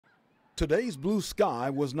Today's blue sky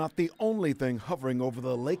was not the only thing hovering over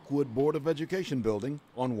the Lakewood Board of Education building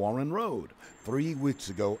on Warren Road. 3 weeks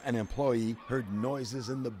ago, an employee heard noises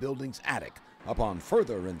in the building's attic. Upon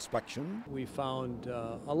further inspection, we found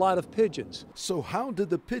a lot of pigeons. So how did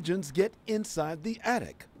the pigeons get inside the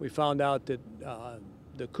attic? We found out that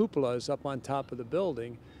the cupolas up on top of the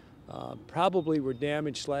building probably were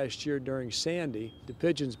damaged last year during Sandy. The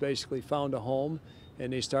pigeons basically found a home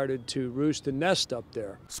and they started to roost and nest up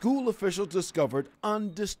there. School officials discovered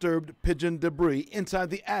undisturbed pigeon debris inside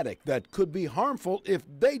the attic that could be harmful if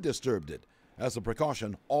they disturbed it. As a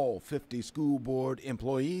precaution, all 50 school board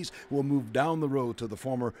employees will move down the road to the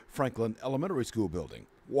former Franklin Elementary School building.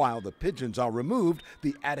 While the pigeons are removed,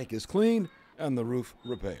 the attic is cleaned and the roof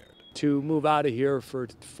repaired. To move out of here for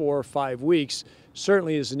 4 or 5 weeks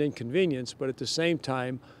certainly is an inconvenience, but at the same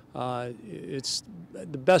time, it's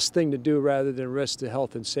the best thing to do rather than risk the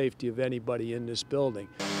health and safety of anybody in this building.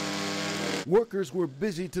 Workers were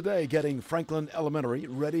busy today getting Franklin Elementary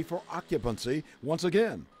ready for occupancy once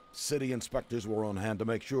again. City inspectors were on hand to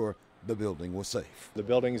make sure the building was safe. The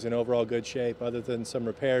building's in overall good shape. Other than some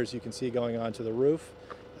repairs you can see going on to the roof,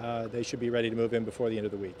 they should be ready to move in before the end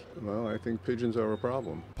of the week. Well, I think pigeons are a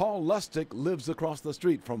problem. Paul Lustig lives across the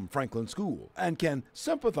street from Franklin School and can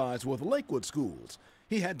sympathize with Lakewood schools.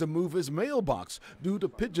 He had to move his mailbox due to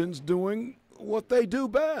pigeons doing what they do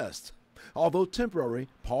best. Although temporary,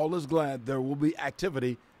 Paul is glad there will be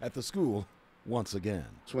activity at the school once again.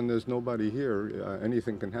 When there's nobody here,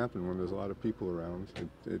 anything can happen when there's a lot of people around.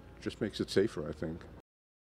 It just makes it safer, I think.